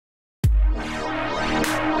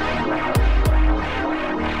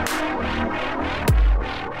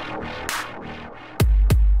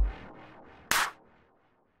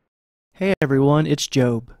Hey everyone, it's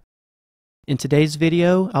Job. In today's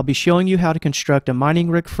video, I'll be showing you how to construct a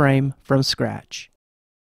mining rig frame from scratch.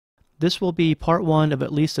 This will be part one of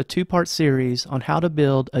at least a two-part series on how to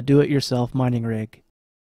build a do-it-yourself mining rig.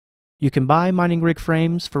 You can buy mining rig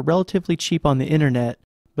frames for relatively cheap on the internet,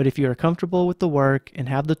 but if you are comfortable with the work and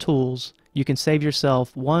have the tools, you can save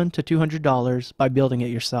yourself $100 to $200 by building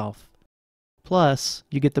it yourself. Plus,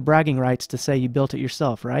 you get the bragging rights to say you built it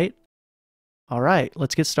yourself, right? Alright,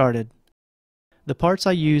 let's get started. The parts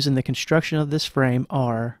I use in the construction of this frame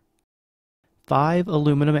are 5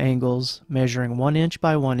 aluminum angles measuring 1 inch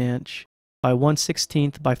by 1 inch by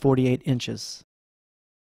 1/16 by 48 inches.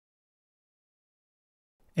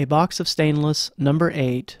 A box of stainless number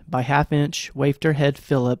 8 by 1/2 inch Wafter head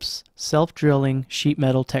Phillips self-drilling sheet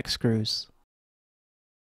metal tech screws.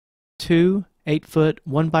 2 8-foot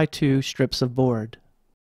 1x2 strips of board.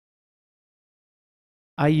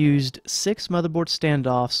 I used 6 motherboard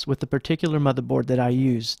standoffs with the particular motherboard that I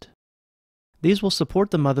used. These will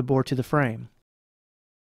support the motherboard to the frame.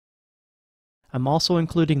 I'm also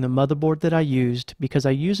including the motherboard that I used because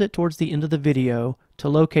I use it towards the end of the video to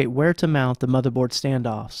locate where to mount the motherboard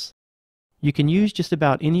standoffs. You can use just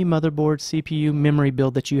about any motherboard CPU memory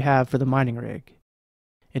build that you have for the mining rig.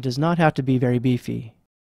 It does not have to be very beefy.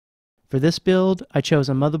 For this build, I chose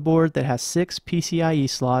a motherboard that has 6 PCIe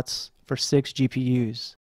slots for 6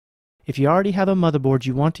 GPUs. If you already have a motherboard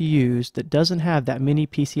you want to use that doesn't have that many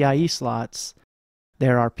PCIe slots,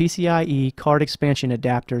 there are PCIe card expansion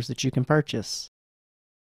adapters that you can purchase.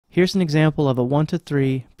 Here's an example of a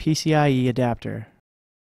 1-to-3 PCIe adapter.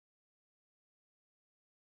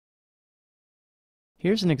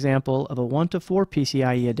 Here's an example of a 1-to-4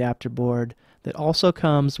 PCIe adapter board that also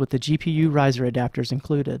comes with the GPU riser adapters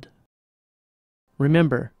included.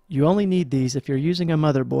 Remember, you only need these if you're using a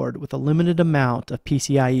motherboard with a limited amount of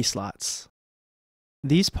PCIe slots.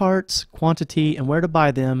 These parts, quantity, and where to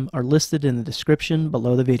buy them are listed in the description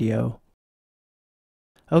below the video.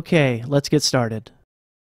 Okay, let's get started.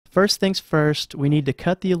 First things first, we need to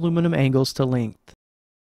cut the aluminum angles to length.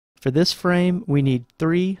 For this frame, we need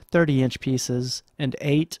 3 30-inch pieces and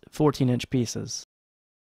 8 14-inch pieces.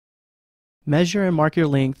 Measure and mark your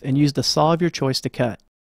length and use the saw of your choice to cut.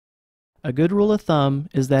 A good rule of thumb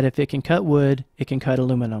is that if it can cut wood, it can cut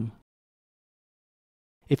aluminum.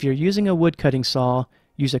 If you're using a wood cutting saw,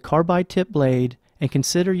 use a carbide tip blade and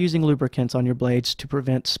consider using lubricants on your blades to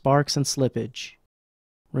prevent sparks and slippage.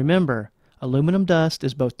 Remember, aluminum dust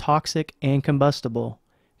is both toxic and combustible.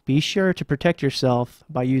 Be sure to protect yourself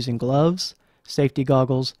by using gloves, safety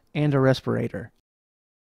goggles, and a respirator.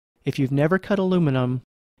 If you've never cut aluminum,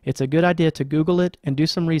 it's a good idea to Google it and do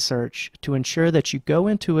some research to ensure that you go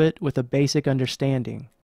into it with a basic understanding.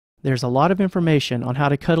 There's a lot of information on how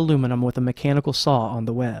to cut aluminum with a mechanical saw on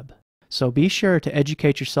the web, so be sure to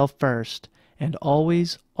educate yourself first and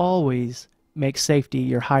always make safety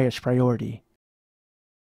your highest priority.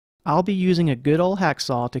 I'll be using a good old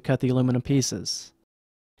hacksaw to cut the aluminum pieces.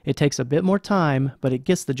 It takes a bit more time, but it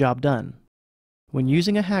gets the job done. When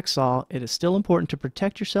using a hacksaw, it is still important to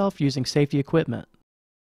protect yourself using safety equipment.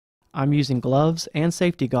 I'm using gloves and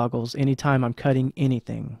safety goggles anytime I'm cutting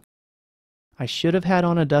anything. I should have had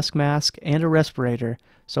on a dust mask and a respirator,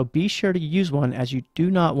 so be sure to use one as you do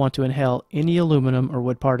not want to inhale any aluminum or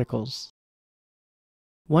wood particles.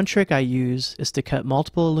 One trick I use is to cut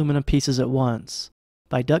multiple aluminum pieces at once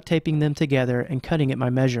by duct taping them together and cutting at my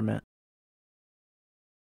measurement.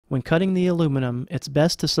 When cutting the aluminum, it's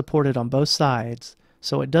best to support it on both sides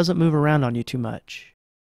so it doesn't move around on you too much.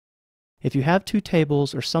 If you have 2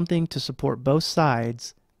 tables or something to support both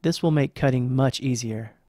sides, this will make cutting much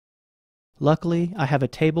easier. Luckily, I have a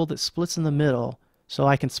table that splits in the middle, so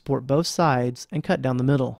I can support both sides and cut down the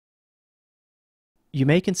middle. You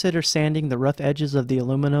may consider sanding the rough edges of the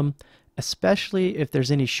aluminum, especially if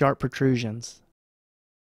there's any sharp protrusions.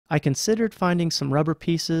 I considered finding some rubber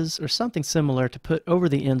pieces or something similar to put over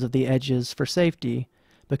the ends of the edges for safety,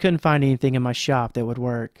 but couldn't find anything in my shop that would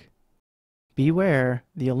work. Beware,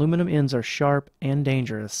 the aluminum ends are sharp and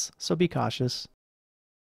dangerous, so be cautious.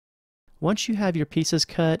 Once you have your pieces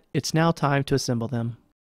cut, it's now time to assemble them.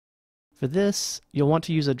 For this, you'll want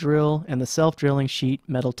to use a drill and the self-drilling sheet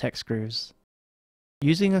metal tech screws.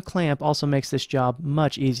 Using a clamp also makes this job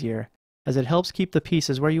much easier, as it helps keep the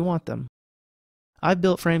pieces where you want them. I've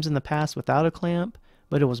built frames in the past without a clamp,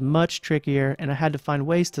 but it was much trickier and I had to find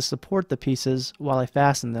ways to support the pieces while I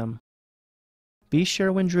fastened them. Be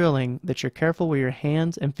sure when drilling that you're careful where your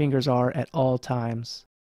hands and fingers are at all times.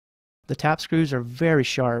 The tap screws are very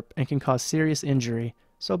sharp and can cause serious injury,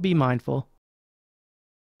 so be mindful.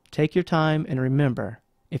 Take your time and remember,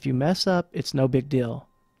 if you mess up, it's no big deal.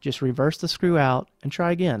 Just reverse the screw out and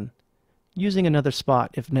try again. using another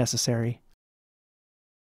spot if necessary.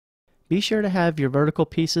 Be sure to have your vertical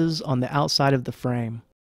pieces on the outside of the frame.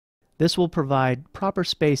 This will provide proper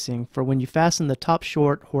spacing for when you fasten the top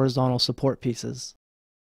short horizontal support pieces.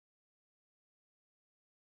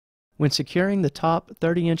 When securing the top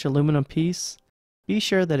 30-inch aluminum piece, be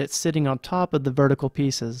sure that it's sitting on top of the vertical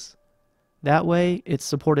pieces. That way, it's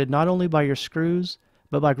supported not only by your screws,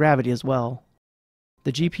 but by gravity as well.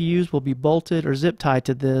 The GPUs will be bolted or zip tied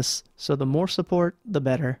to this, so the more support, the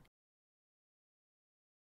better.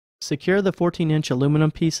 Secure the 14-inch aluminum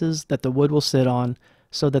pieces that the wood will sit on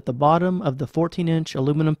so that the bottom of the 14-inch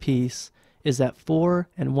aluminum piece is at 4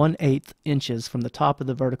 1/8 inches from the top of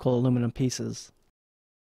the vertical aluminum pieces.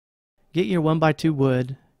 Get your 1x2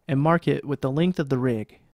 wood and mark it with the length of the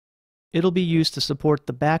rig. It'll be used to support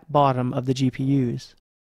the back bottom of the GPUs.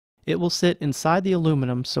 It will sit inside the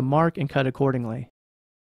aluminum, so mark and cut accordingly.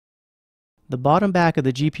 The bottom back of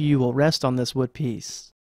the GPU will rest on this wood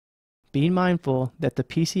piece. Be mindful that the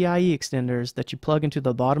PCIe extenders that you plug into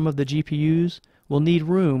the bottom of the GPUs will need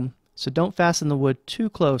room, so don't fasten the wood too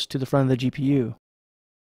close to the front of the GPU.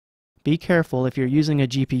 Be careful if you're using a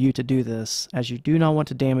GPU to do this, as you do not want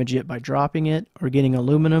to damage it by dropping it or getting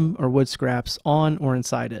aluminum or wood scraps on or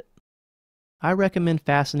inside it. I recommend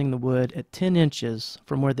fastening the wood at 10 inches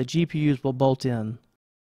from where the GPUs will bolt in.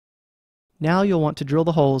 Now you'll want to drill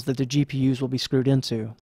the holes that the GPUs will be screwed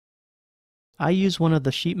into. I use one of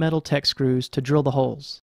the sheet metal tech screws to drill the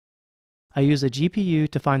holes. I use a GPU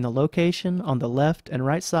to find the location on the left and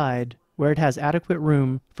right side where it has adequate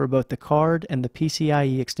room for both the card and the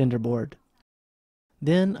PCIe extender board.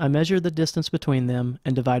 Then I measure the distance between them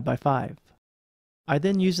and divide by 5. I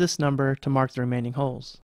then use this number to mark the remaining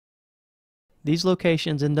holes. These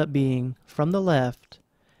locations end up being, from the left,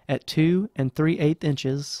 at 2 3/8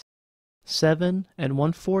 inches, 7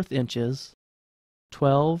 1/4 inches,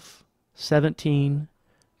 12, 17,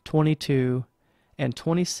 22, and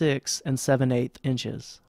 26 7/8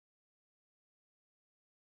 inches.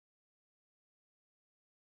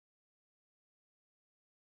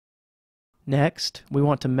 Next, we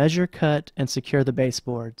want to measure, cut, and secure the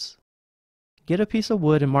baseboards. Get a piece of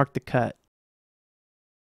wood and mark the cut.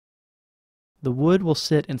 The wood will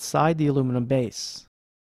sit inside the aluminum base.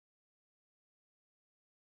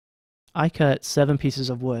 I cut 7 pieces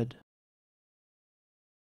of wood.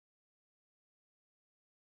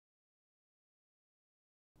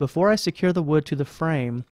 Before I secure the wood to the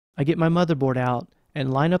frame, I get my motherboard out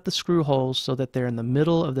and line up the screw holes so that they're in the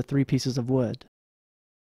middle of the 3 pieces of wood.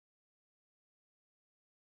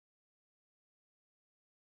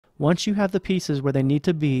 Once you have the pieces where they need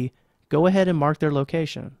to be, go ahead and mark their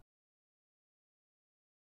location.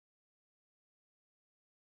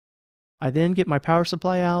 I then get my power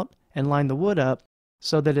supply out and line the wood up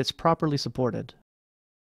so that it's properly supported.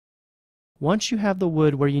 Once you have the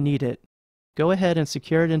wood where you need it, go ahead and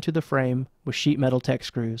secure it into the frame with sheet metal tech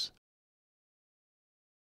screws.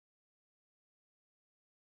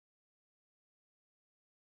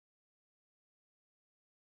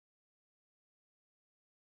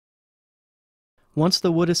 Once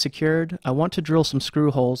the wood is secured, I want to drill some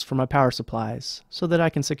screw holes for my power supplies so that I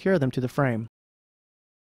can secure them to the frame.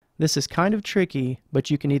 This is kind of tricky,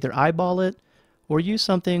 but you can either eyeball it or use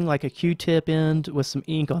something like a Q-tip end with some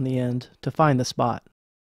ink on the end to find the spot.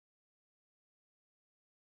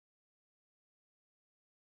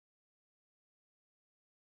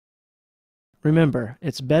 Remember,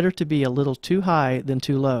 it's better to be a little too high than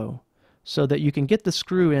too low, so that you can get the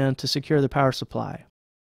screw in to secure the power supply.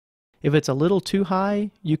 If it's a little too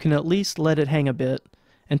high, you can at least let it hang a bit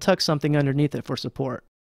and tuck something underneath it for support.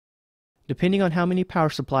 Depending on how many power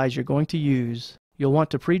supplies you're going to use, you'll want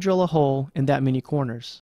to pre-drill a hole in that many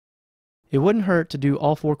corners. It wouldn't hurt to do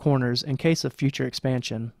all 4 corners in case of future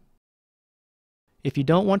expansion. If you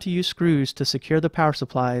don't want to use screws to secure the power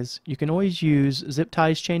supplies, you can always use zip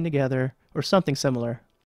ties chained together or something similar.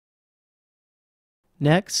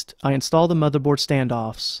 Next, I install the motherboard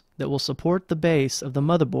standoffs that will support the base of the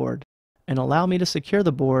motherboard and allow me to secure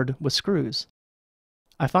the board with screws.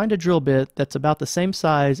 I find a drill bit that's about the same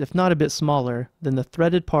size, if not a bit smaller, than the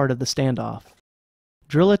threaded part of the standoff.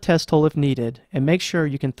 Drill a test hole if needed, and make sure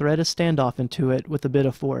you can thread a standoff into it with a bit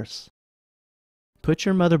of force. Put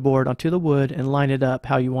your motherboard onto the wood and line it up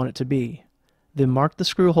how you want it to be. Then mark the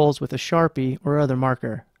screw holes with a sharpie or other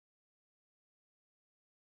marker.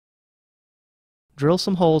 Drill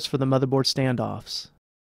some holes for the motherboard standoffs.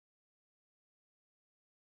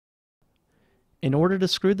 In order to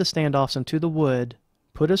screw the standoffs into the wood,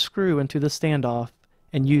 put a screw into the standoff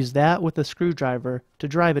and use that with a screwdriver to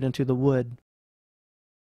drive it into the wood.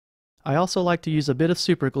 I also like to use a bit of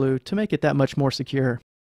super glue to make it that much more secure.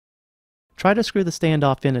 Try to screw the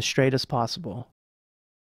standoff in as straight as possible.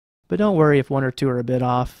 But don't worry if one or two are a bit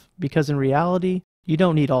off, because in reality, you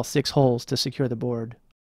don't need all 6 holes to secure the board.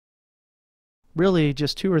 Really,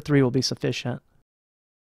 just 2 or 3 will be sufficient.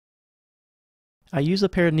 I use a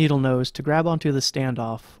pair of needle nose to grab onto the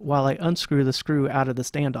standoff while I unscrew the screw out of the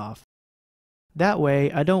standoff. That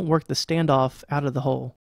way, I don't work the standoff out of the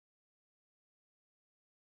hole.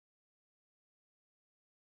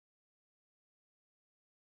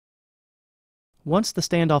 Once the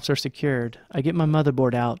standoffs are secured, I get my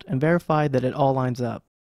motherboard out and verify that it all lines up.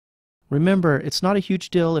 Remember, it's not a huge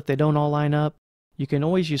deal if they don't all line up. You can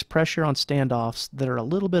always use pressure on standoffs that are a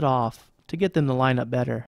little bit off to get them to line up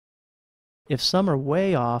better. If some are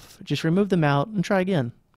way off, just remove them out and try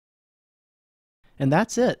again. And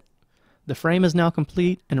that's it! The frame is now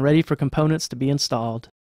complete and ready for components to be installed.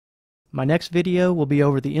 My next video will be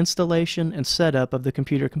over the installation and setup of the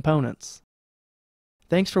computer components.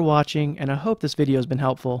 Thanks for watching, and I hope this video has been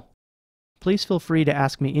helpful. Please feel free to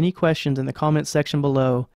ask me any questions in the comments section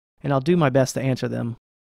below, and I'll do my best to answer them.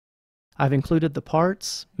 I've included the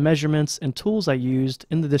parts, measurements, and tools I used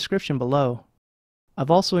in the description below.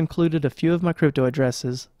 I've also included a few of my crypto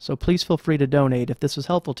addresses, so please feel free to donate if this was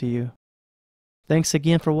helpful to you. Thanks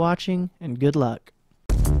again for watching, and good luck.